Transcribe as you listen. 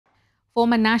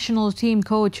Former national team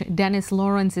coach Dennis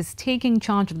Lawrence is taking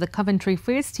charge of the Coventry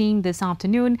first team this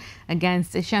afternoon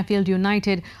against Sheffield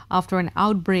United after an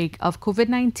outbreak of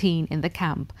COVID-19 in the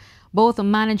camp. Both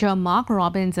manager Mark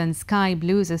Robins and Sky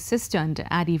Blues assistant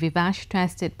Viveash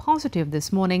tested positive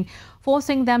this morning,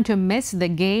 forcing them to miss the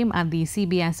game at the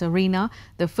CBS Arena,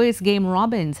 the first game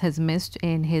Robins has missed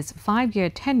in his 5-year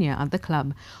tenure at the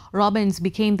club. Robins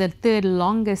became the third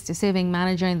longest-serving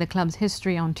manager in the club's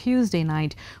history on Tuesday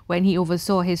night when he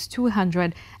oversaw his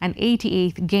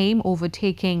 288th game,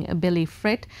 overtaking Billy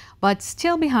Frith, but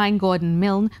still behind Gordon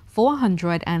Milne,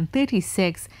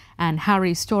 436, and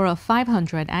Harry Storer,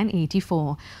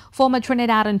 584. Former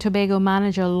Trinidad and Tobago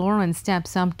manager Lawrence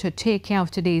steps up to take care of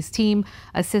today's team,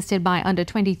 assisted by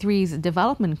under-23's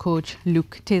development coach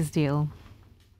Luke Tisdale.